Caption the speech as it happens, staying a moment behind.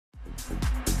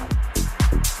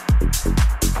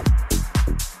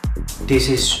This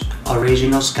is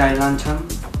original sky lantern.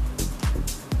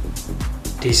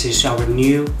 This is our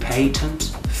new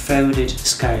patent folded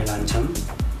sky lantern.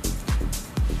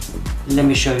 Let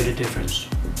me show you the difference.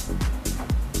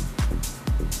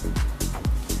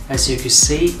 As you can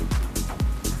see,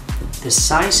 the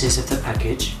sizes of the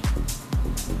package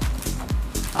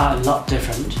are a lot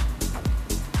different.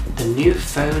 The new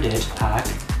folded pack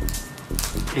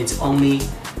is only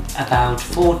about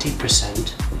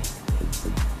 40%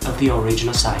 of the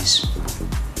original size.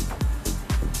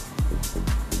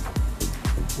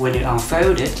 When you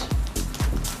unfold it,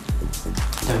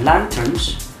 the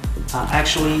lanterns are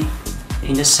actually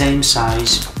in the same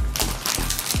size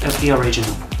of the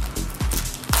original.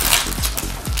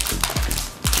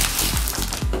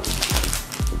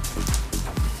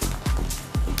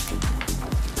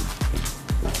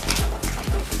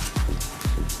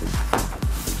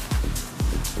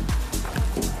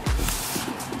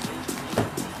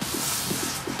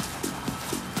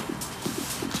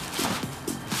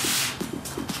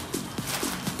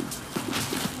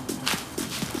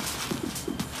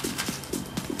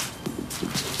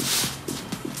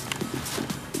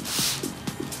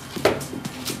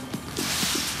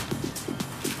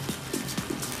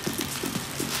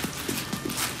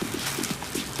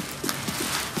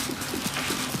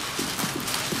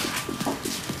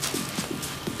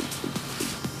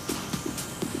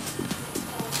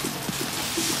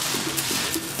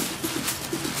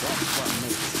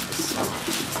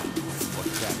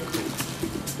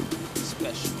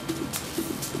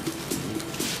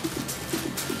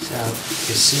 So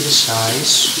you see the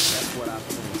size,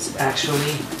 it's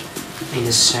actually in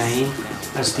the same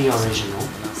as the original.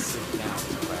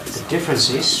 The difference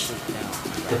is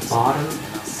the bottom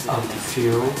of the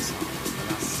fuel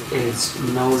is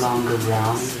no longer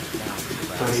round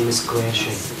but in a square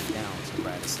shape.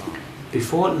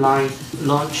 Before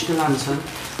launch the lantern,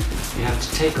 you have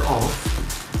to take off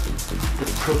the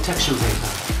protection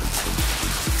paper.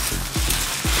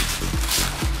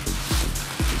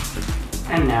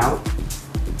 And now,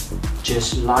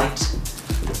 just light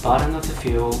the bottom of the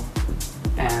fuel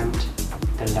and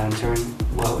the lantern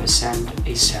will ascend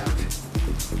itself.